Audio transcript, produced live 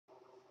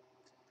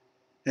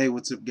Hey,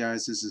 what's up,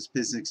 guys? This is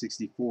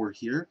Piznick64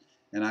 here,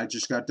 and I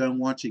just got done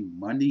watching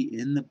Money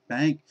in the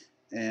Bank.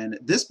 And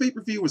this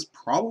pay-per-view was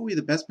probably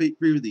the best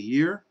pay-per-view of the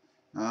year.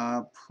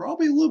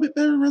 Probably a little bit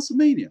better than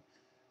WrestleMania.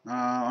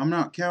 I'm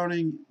not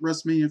counting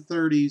WrestleMania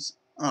 30's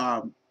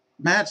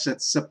match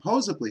that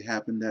supposedly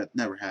happened that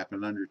never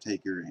happened.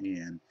 Undertaker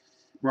and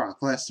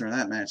Brock Lesnar.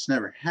 That match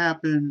never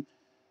happened.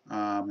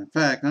 In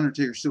fact,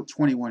 Undertaker's still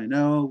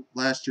 21-0.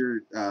 Last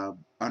year,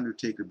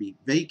 Undertaker beat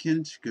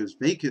Vacant because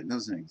Vacant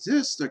doesn't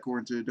exist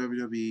according to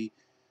WWE.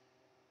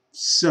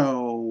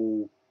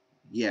 So,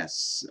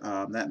 yes,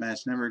 that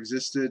match never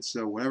existed.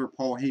 So, whatever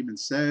Paul Heyman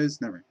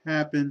says never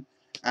happened.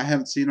 I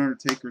haven't seen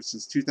Undertaker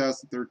since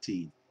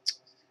 2013.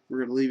 We're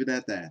going to leave it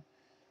at that.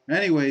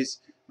 Anyways,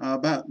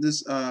 about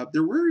this,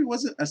 there really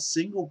wasn't a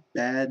single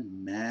bad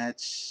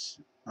match.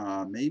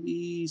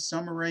 Maybe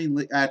Summer Rain,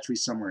 actually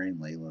Summer Rain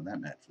Layla. That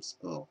match was,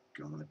 oh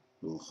god,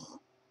 ugh,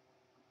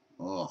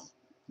 ugh.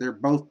 They're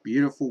both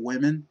beautiful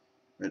women,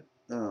 but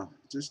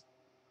just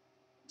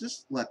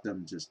let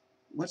them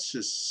let's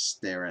just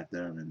stare at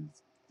them and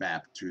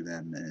fap to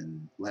them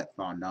and let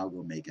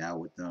Fandango make out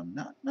with them.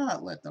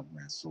 Not let them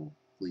wrestle,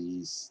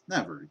 please.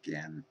 Never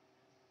again.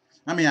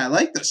 I mean, I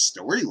like the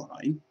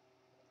storyline.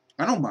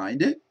 I don't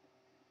mind it.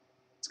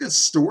 It's a good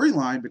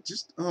storyline, but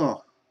just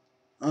ugh.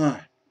 Ugh.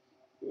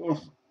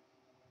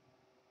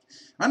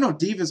 I know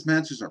Divas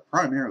matches are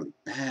primarily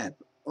bad,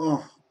 but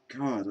oh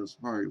god, that was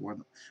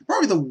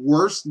probably the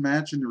worst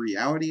match in the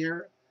reality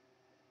era,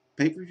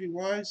 pay-per-view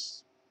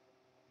wise.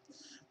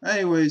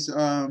 Anyways,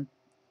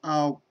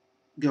 I'll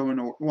go in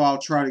order. Well, I'll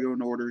try to go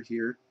in order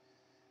here.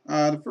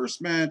 The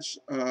first match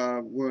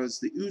was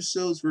the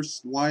Usos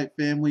versus the Wyatt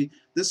family.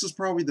 This was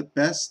probably the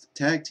best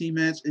tag team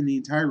match in the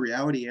entire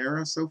reality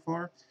era so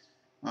far.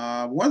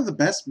 One of the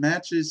best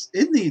matches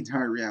in the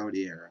entire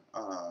reality era.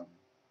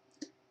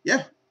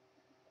 Yeah,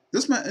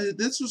 this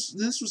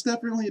was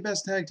definitely the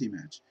best tag team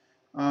match.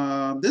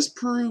 This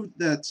proved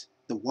that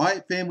the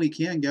Wyatt family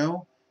can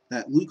go,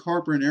 that Luke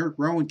Harper and Eric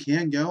Rowan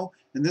can go,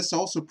 and this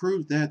also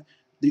proved that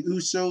the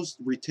Usos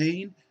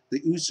retain. The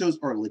Usos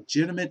are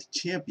legitimate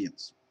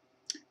champions.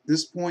 At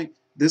this point,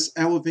 this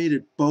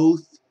elevated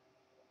both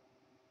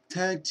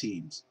tag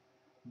teams.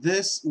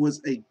 This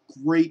was a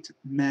great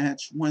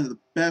match, one of the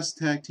best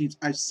tag teams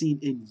I've seen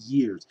in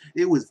years.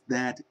 It was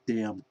that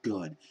damn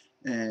good.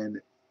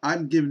 And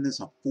I'm giving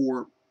this a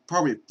 4,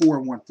 probably a 4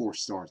 and 1/4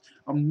 stars.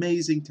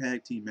 Amazing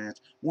tag team match,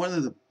 one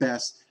of the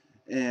best.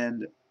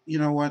 And you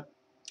know what?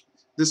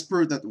 This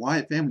proved that the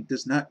Wyatt family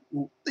does not,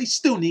 well, they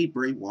still need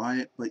Bray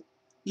Wyatt, but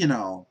you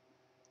know,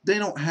 they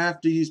don't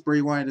have to use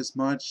Bray Wyatt as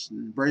much.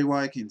 Bray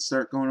Wyatt can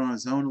start going on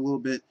his own a little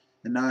bit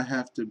and not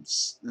have to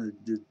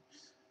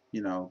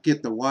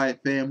get the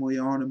Wyatt family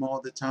on him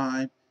all the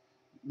time.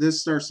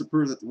 This starts to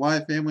prove that the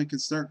Wyatt family can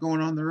start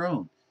going on their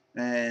own.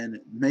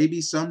 And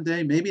maybe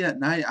someday, maybe at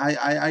night,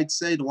 I'd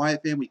say the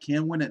Wyatt family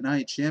can win at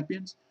Night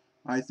Champions.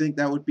 I think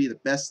that would be the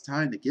best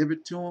time to give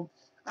it to them.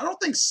 I don't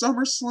think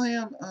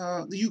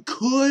SummerSlam, you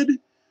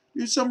could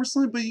do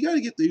SummerSlam, but you got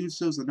to get the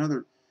Usos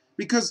another,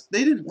 because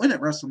they didn't win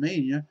at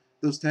WrestleMania,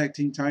 those tag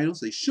team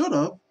titles. They should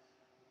have.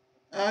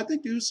 I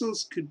think the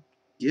Usos could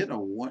get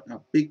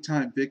a big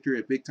time victory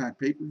at big time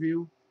pay per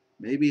view.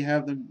 Maybe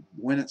have them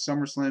win at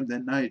SummerSlam,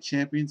 then Night of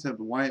Champions, have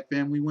the Wyatt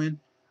family win.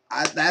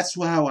 That's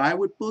how I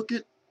would book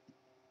it.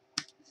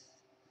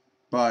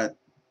 But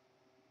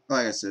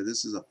like I said,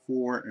 this is a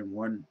 4 and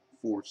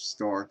 1/4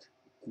 star.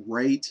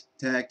 Great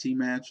tag team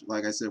match.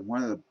 Like I said,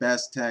 one of the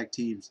best tag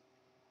teams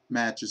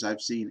matches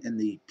I've seen in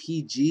the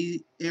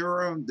PG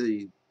era,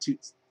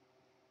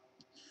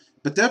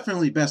 but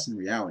definitely best in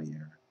reality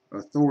era,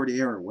 authority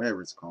era,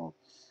 whatever it's called.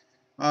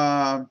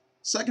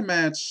 Second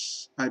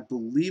match, I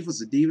believe,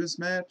 was a Divas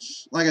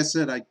match. Like I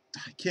said, I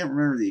can't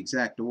remember the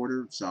exact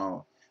order,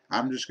 so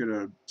I'm just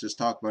going to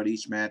talk about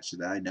each match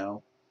that I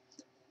know.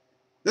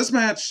 This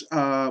match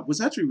was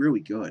actually really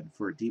good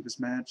for a Divas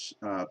match.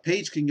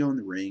 Paige can go in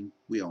the ring.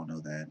 We all know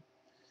that.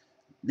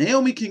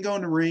 Naomi can go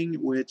in the ring,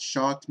 which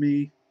shocked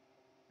me.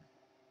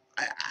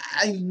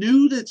 I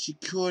knew that she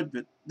could,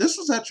 but this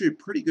was actually a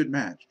pretty good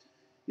match.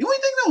 The only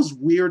thing that was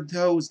weird,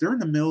 though, was during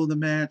the middle of the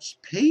match,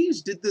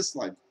 Paige did this,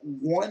 like,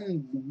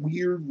 one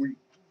weird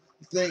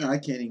thing. I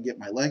can't even get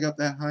my leg up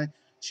that high.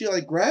 She,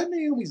 like, grabbed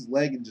Naomi's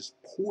leg and just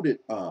pulled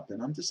it up.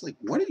 And I'm just like,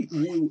 what are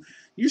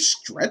you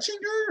stretching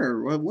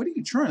her? Or what are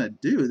you trying to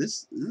do?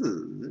 This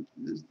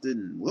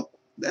didn't look,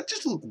 that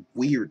just looked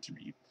weird to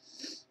me.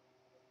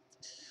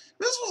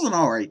 This was an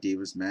alright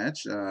Divas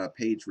match.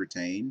 Paige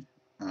retained.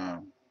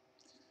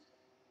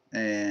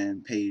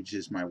 And Paige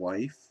is my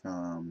wife,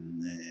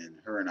 and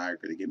her and I are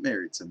going to get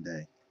married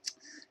someday.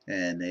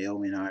 And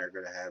Naomi and I are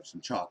going to have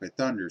some chocolate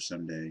thunder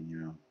someday, you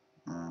know.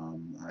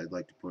 I'd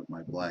like to put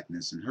my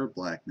blackness in her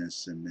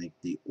blackness and make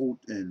the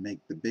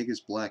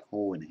biggest black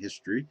hole in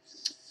history.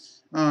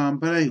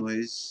 But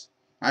anyways,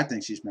 I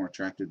think she's more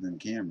attractive than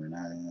Cameron.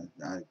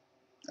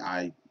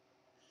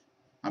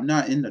 I'm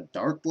not into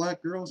dark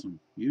black girls. I'm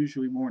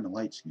usually more into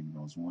light skinned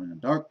girls. When a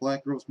dark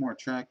black girl's more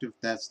attractive,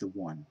 that's the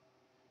one.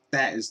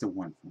 That is the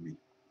one for me.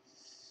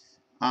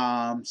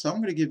 So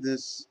I'm going to give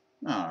this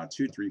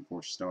 2, 3,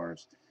 4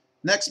 stars.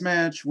 Next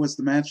match was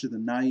the match of the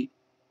night,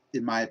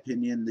 in my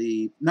opinion,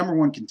 the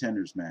 #1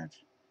 contenders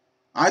match.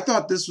 I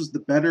thought this was the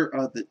better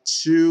of the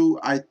two.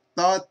 I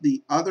thought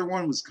the other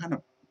one was kind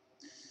of,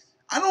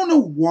 I don't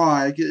know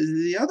why.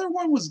 The other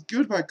one was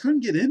good, but I couldn't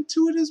get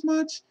into it as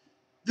much.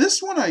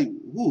 This one,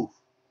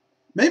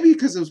 maybe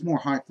because it was more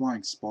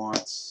high-flying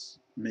spots.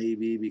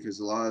 Maybe because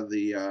a lot of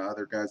the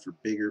other guys were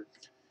bigger.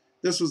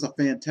 This was a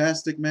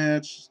fantastic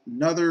match.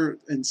 Another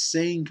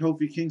insane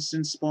Kofi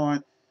Kingston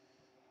spot,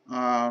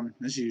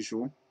 as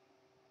usual.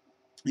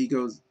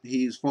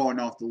 He's falling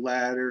off the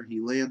ladder. He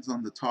lands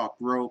on the top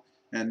rope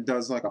and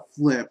does like a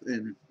flip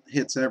and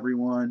hits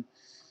everyone.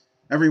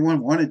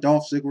 Everyone wanted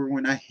Dolph Ziggler to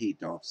win. I hate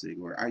Dolph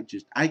Ziggler.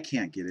 I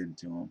can't get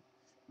into him.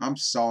 I'm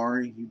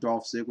sorry, you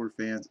Dolph Ziggler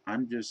fans.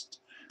 I'm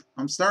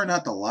starting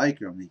not to like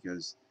him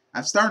because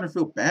I'm starting to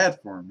feel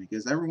bad for him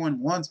because everyone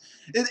wants.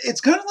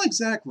 It's kind of like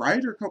Zack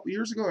Ryder a couple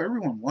years ago.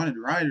 Everyone wanted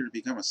Ryder to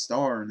become a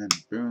star, and then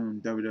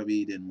boom,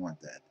 WWE didn't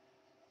want that.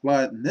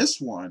 But in this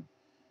one,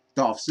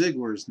 Dolph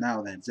Ziggler is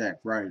now that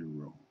Zack Ryder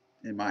role,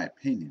 in my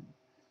opinion.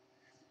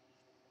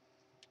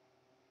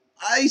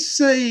 I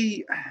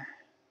say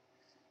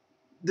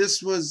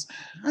this was,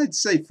 I'd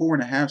say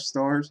 4.5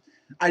 stars.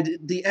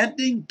 The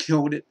ending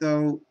killed it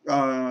though.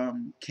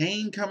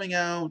 Kane coming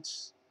out,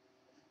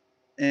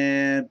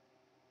 and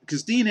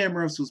because Dean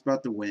Ambrose was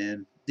about to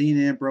win. Dean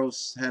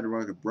Ambrose had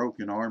like a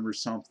broken arm or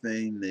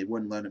something. They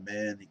wouldn't let him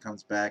in. He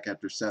comes back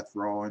after Seth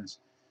Rollins.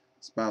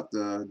 It's about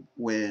to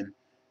win.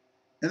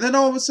 And then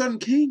all of a sudden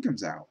Kane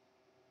comes out.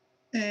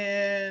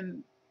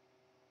 And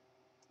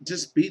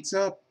just beats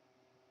up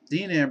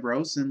Dean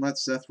Ambrose and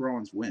lets Seth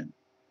Rollins win.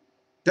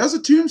 Does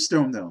a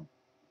tombstone though.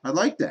 I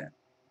like that.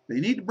 They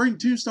need to bring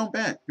Tombstone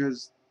back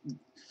because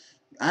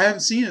I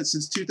haven't seen it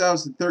since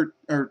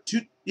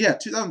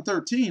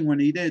 2013 when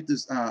he did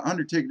this.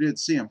 Undertaker did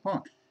CM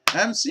Punk. I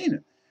haven't seen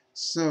it.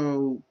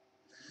 So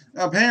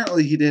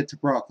apparently he did to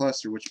Brock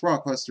Lesnar, which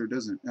Brock Lesnar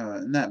doesn't.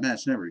 In that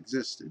match never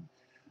existed.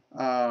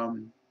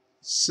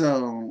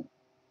 So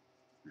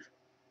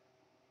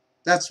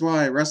that's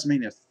why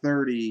WrestleMania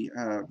 30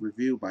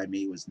 review by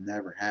me was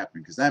never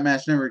happening because that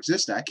match never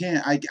existed. I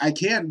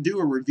can't do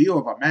a review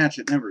of a match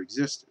that never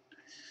existed.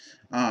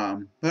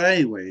 But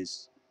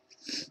anyways,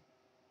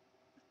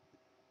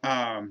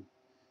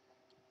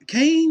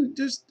 Kane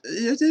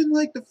it didn't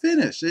like the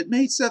finish. It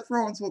made Seth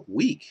Rollins look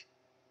weak.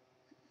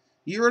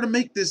 You were to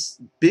make this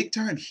big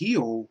time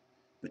heel,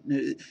 but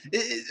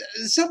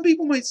some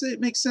people might say it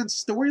makes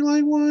sense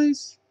storyline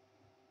wise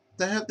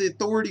to have the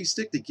Authority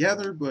stick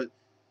together, but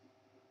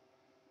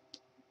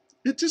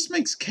it just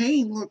makes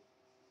Kane look.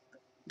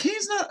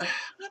 Kane's not.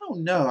 I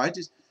don't know.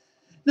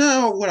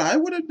 No. What I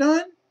would have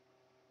done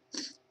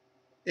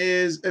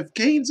is if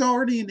Kane's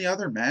already in the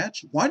other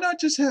match, why not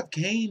just have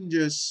Kane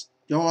just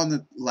go on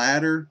the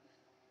ladder,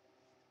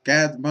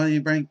 grab the Money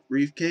in the Bank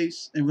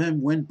briefcase, and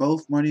then win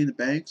both Money in the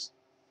Banks?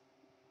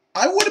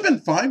 I would have been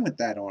fine with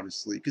that,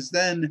 honestly, because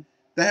then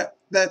that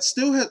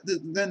still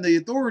then the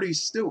Authority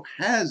still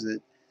has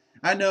it.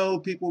 I know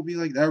people will be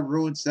like, that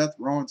ruined Seth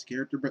Rollins'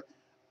 character, but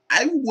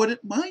I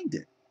wouldn't mind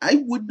it.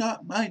 I would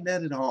not mind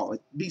that at all.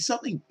 It'd be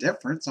something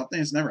different, something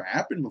that's never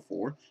happened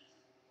before.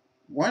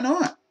 Why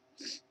not?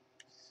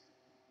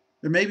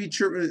 There may be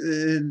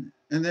and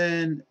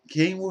then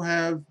Kane will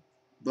have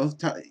both.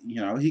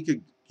 He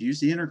could use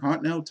the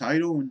Intercontinental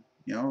title, and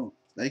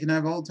they can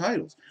have all the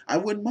titles. I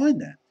wouldn't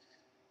mind that,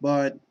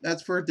 but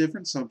that's for a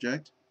different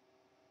subject.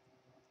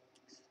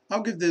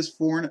 I'll give this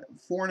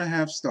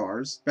 4.5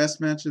 stars. Best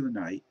match of the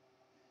night.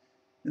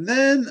 And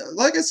then,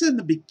 like I said in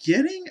the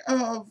beginning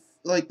of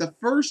like the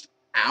first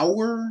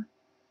hour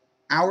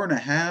and a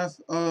half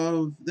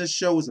of this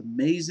show was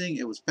amazing.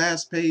 It was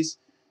fast paced.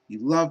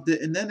 You loved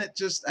it. And then it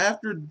just,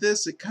 after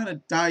this, it kind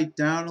of died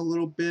down a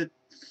little bit.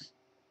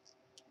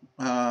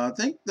 I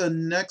think the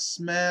next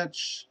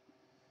match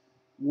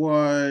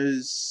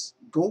was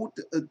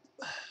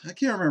I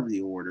can't remember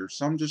the order,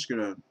 so I'm just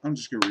gonna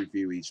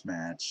review each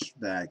match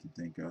that I can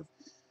think of.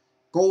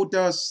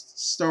 Goldust,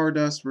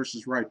 Stardust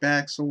versus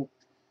Rybaxel.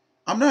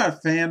 I'm not a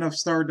fan of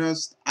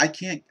Stardust. I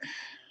can't.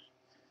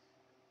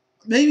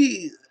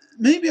 Maybe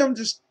I'm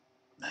just.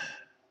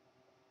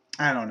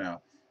 I don't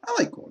know. I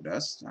like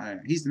Goldust.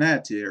 He's an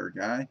Attitude Era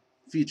guy,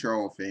 future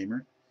Hall of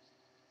Famer,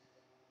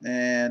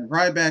 and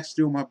Ryback's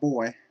still my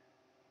boy,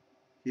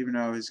 even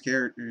though his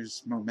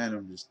character's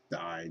momentum just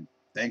died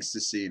thanks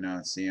to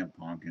Cena, CM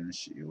Punk, and the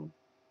Shield.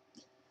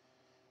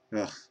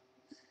 Ugh.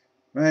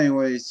 But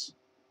anyways,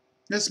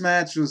 this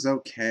match was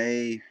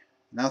okay.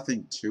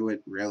 Nothing to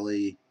it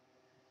really.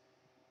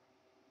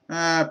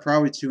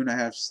 Probably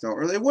 2.5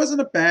 stars. It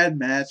wasn't a bad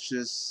match.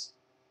 Just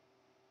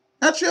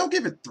actually, I'll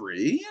give it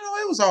 3.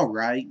 It was all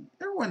right.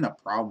 There wasn't a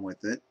problem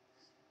with it.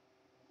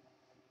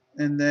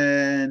 And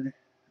then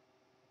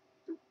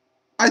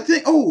I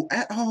think,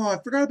 I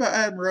forgot about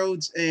Adam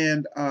Rhodes,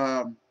 and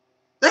that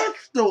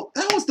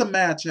was the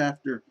match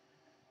after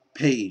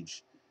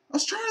Paige. I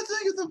was trying to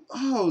think of it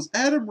was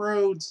Adam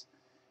Rhodes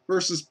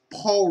versus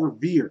Paul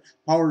Revere.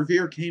 Paul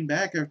Revere came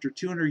back after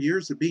 200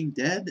 years of being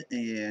dead,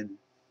 and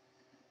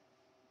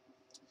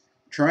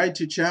tried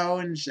to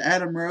challenge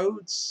Adam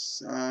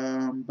Rhodes,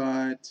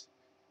 but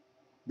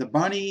the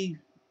Bunny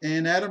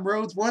and Adam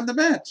Rhodes won the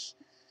match.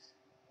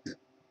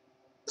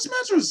 This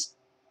match was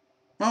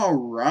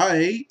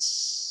alright.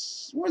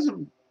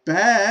 Wasn't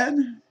bad.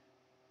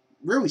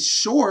 Really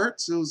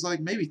short, so it was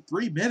like maybe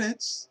 3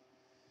 minutes.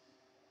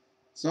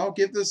 So I'll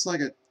give this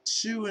like a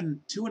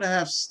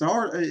 2.5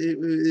 star.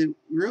 It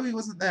really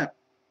wasn't that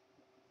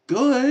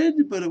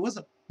good, but it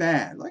wasn't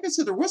bad. Like I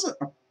said, there wasn't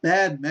a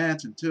bad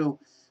match until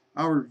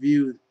I'll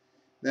review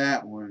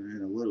that one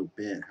in a little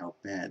bit, how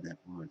bad that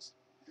was.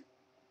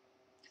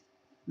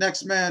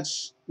 Next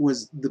match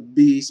was The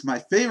Beast, my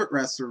favorite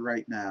wrestler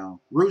right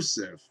now,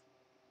 Rusev.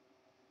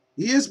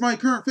 He is my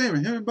current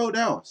favorite, him and Bo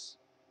Dallas.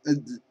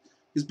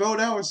 Because Bo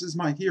Dallas is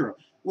my hero.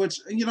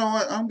 Which, you know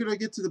what, I'm going to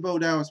get to the Bo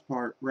Dallas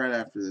part right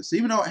after this.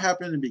 Even though it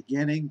happened in the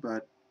beginning,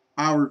 but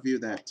I'll review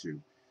that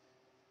too.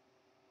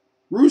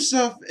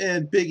 Rusev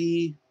and Big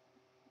E,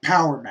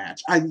 power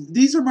match.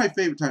 These are my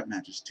favorite type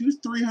matches. Two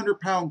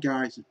 300-pound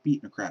guys just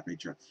beating the crap out of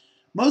each other.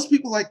 Most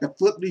people like the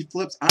flippity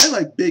flips. I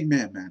like big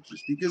man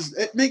matches because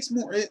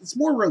it's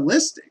more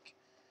realistic.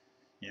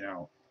 You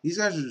know, these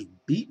guys are just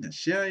beating the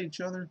shit out of each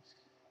other.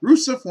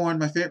 Rusev won,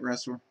 my favorite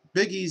wrestler.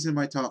 Big E's in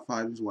my top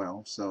 5 as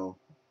well. So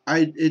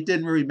it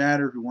didn't really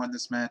matter who won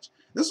this match.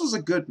 This was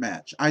a good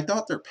match. I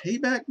thought their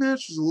payback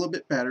match was a little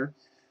bit better.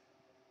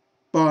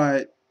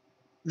 But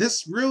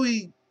this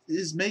really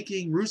is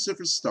making Rusev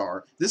a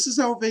star. This is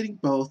elevating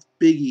both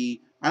Big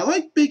E. I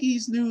like Big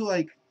E's new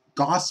like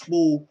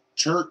gospel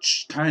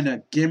church kind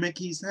of gimmick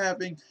he's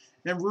having.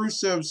 And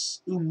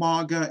Rusev's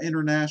Umaga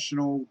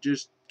International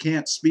just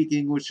can't speak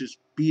English, is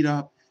beat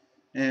up.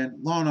 And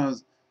Lana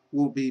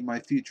will be my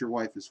future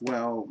wife as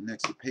well,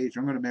 next to Paige.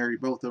 I'm going to marry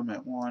both of them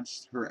at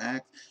once. Her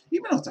act,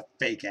 even though it's a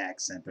fake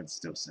accent, but it's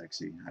still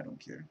sexy. I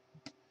don't care.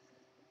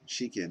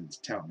 She can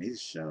tell me to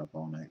shut up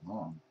all night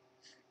long.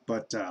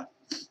 But,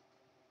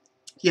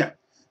 yeah.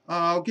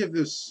 I'll give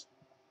her a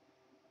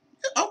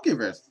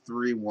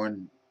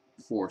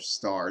 3.14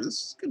 star. This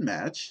is a good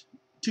match.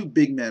 2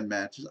 big man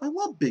matches. I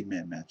love big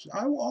man matches.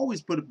 I will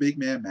always put a big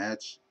man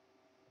match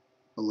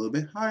a little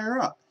bit higher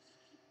up.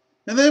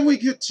 And then we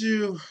get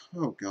to,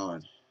 oh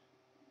God.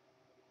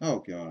 Oh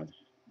God.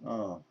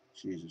 Oh,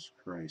 Jesus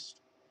Christ.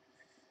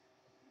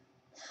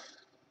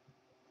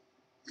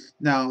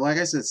 Now, like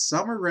I said,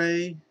 Summer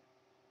Rae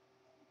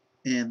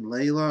and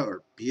Layla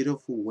are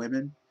beautiful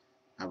women.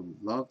 I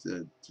would love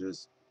to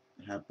just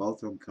have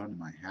both of them come to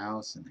my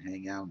house and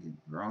hang out and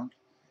get drunk.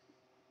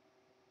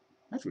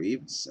 Actually,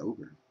 even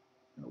sober.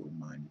 I wouldn't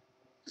mind.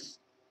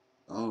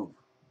 Oh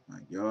my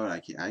God, I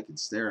can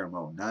stare at them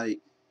all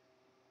night.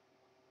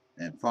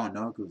 And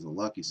Fandango's a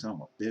lucky son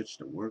of a bitch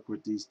to work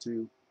with these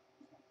two.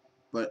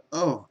 But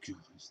oh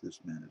gosh,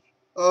 this match.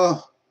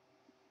 Oh,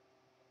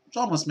 it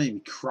almost made me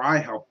cry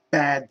how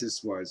bad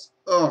this was.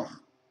 Oh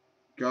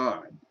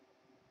God.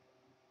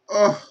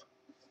 Oh,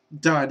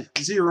 dud.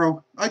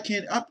 0. I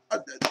can't.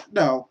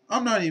 No,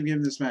 I'm not even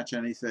giving this match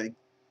anything.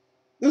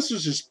 This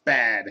was just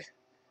bad.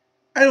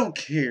 I don't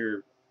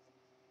care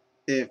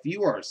if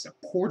you are a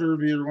supporter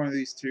of either one of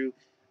these two.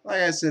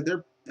 Like I said,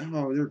 they're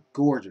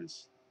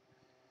gorgeous.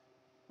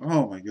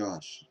 Oh my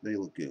gosh, they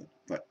look good.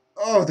 But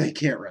oh, they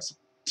can't wrestle.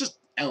 Just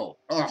one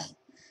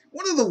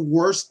of the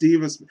worst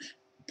Divas,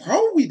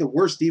 probably the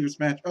worst Divas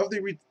match of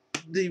the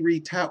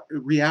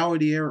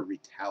reality era.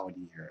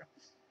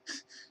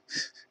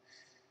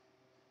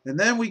 And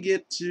then we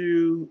get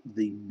to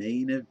the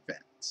main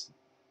event,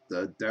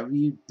 the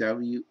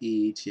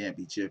WWE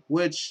Championship,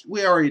 which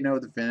we already know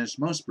the finish,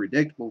 most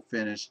predictable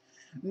finish.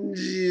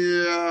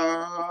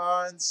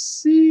 John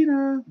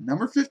Cena,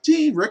 number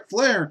 15, Ric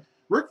Flair.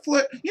 Ric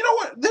Flair, you know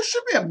what? There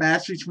should be a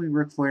match between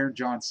Ric Flair and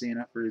John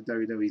Cena for the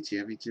WWE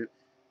Championship.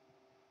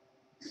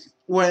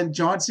 When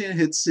John Cena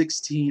hits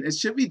 16, it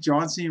should be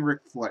John Cena and Ric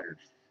Flair.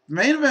 The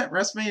main event,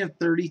 WrestleMania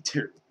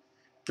 32.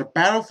 The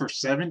battle for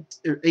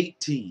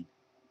 18.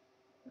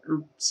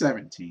 Or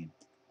 17.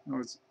 No,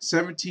 it's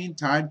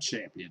 17-time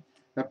champion.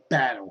 The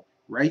battle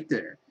right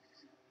there.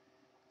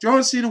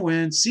 John Cena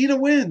wins. Cena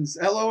wins.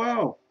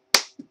 LOL.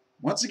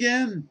 Once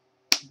again,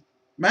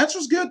 match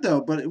was good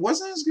though, but it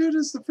wasn't as good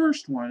as the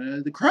first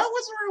one. The crowd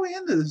wasn't really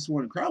into this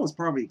one. The crowd was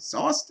probably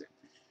exhausted.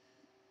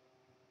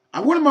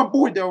 I wanted my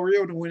boy Del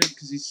Rio to win it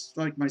because he's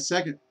like my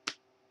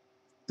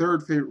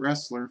third favorite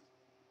wrestler.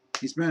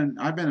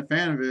 I've been a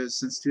fan of his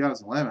since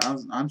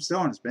 2011. I'm still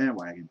on his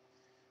bandwagon.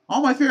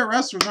 All my favorite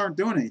wrestlers aren't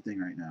doing anything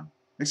right now,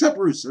 except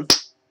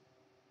Rusev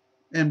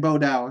and Bo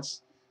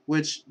Dallas.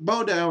 Which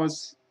Bo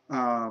Dallas,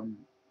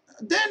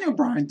 Daniel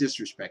Bryan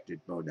disrespected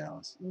Bo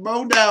Dallas.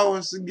 Bo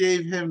Dallas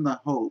gave him the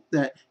hope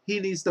that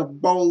he needs to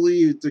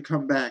believe to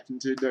come back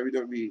into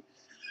WWE.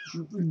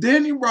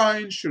 Daniel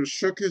Bryan should have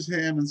shook his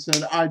hand and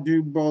said, "I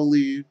do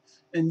believe,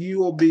 and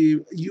you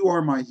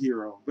are my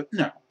hero." But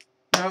no,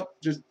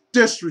 just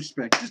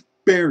disrespect, just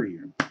bury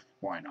him.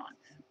 Why not?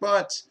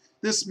 But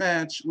this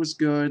match was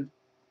good.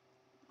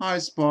 High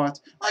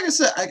spot. Like I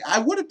said, I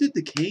would have did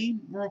the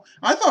Kane role.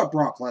 I thought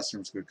Brock Lesnar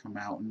was going to come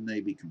out and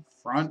maybe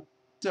confront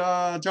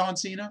John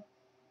Cena.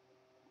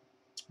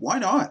 Why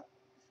not?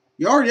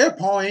 You already have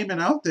Paul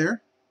Heyman out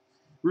there.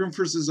 Room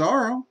for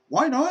Cesaro.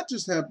 Why not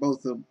just have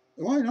both of them?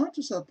 Why not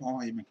just have Paul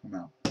Heyman come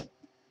out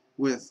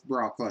with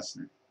Brock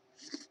Lesnar?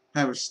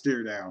 Have a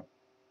stare down.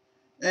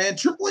 And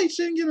Triple H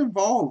didn't get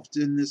involved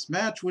in this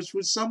match, which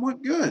was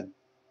somewhat good.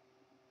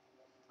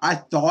 I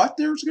thought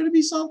there was going to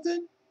be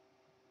something.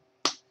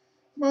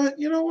 But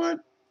you know what?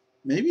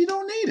 Maybe you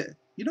don't need it.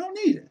 You don't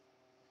need it.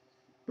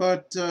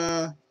 But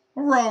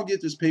overall, I'll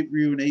give this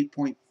pay-per-view an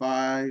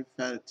 8.5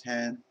 out of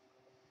 10.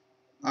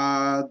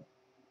 Oh,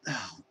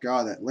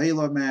 God, that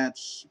Layla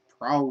match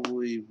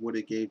probably would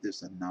have gave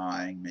this a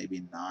 9,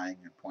 maybe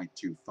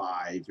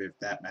 9.25 if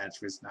that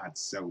match was not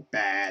so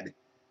bad.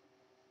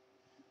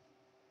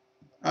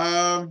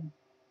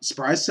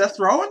 Surprised Seth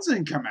Rollins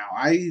didn't come out.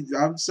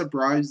 I'm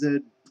surprised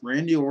that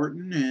Randy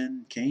Orton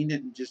and Kane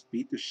didn't just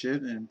beat the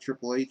shit, and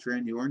Triple H,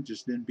 Randy Orton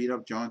just didn't beat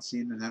up John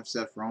Cena and have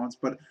Seth Rollins.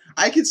 But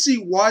I can see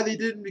why they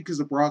didn't because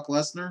of Brock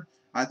Lesnar.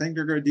 I think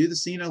they're going to do the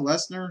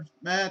Cena-Lesnar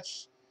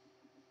match.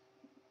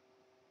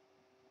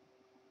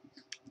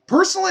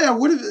 Personally, I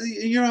would have,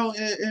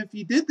 if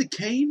you did the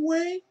Kane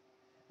way,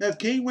 have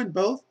Kane win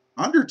both,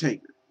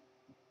 Undertaker.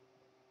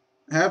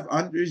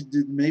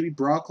 Maybe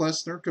Brock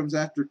Lesnar comes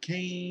after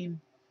Kane.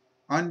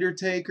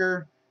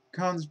 Undertaker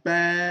comes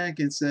back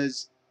and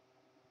says,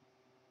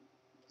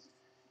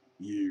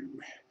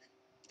 "You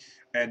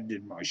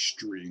ended my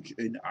streak,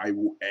 and I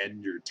will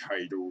end your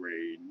title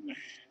reign."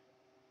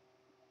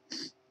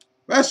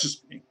 That's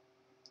just me.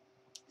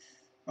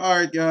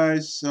 Alright,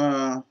 guys.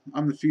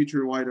 I'm the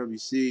future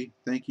YWC.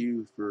 Thank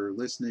you for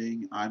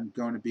listening. I'm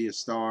going to be a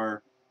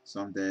star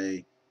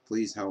someday.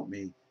 Please help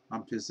me.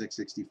 I'm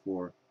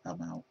Piznick64.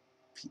 I'm out.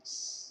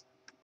 Peace.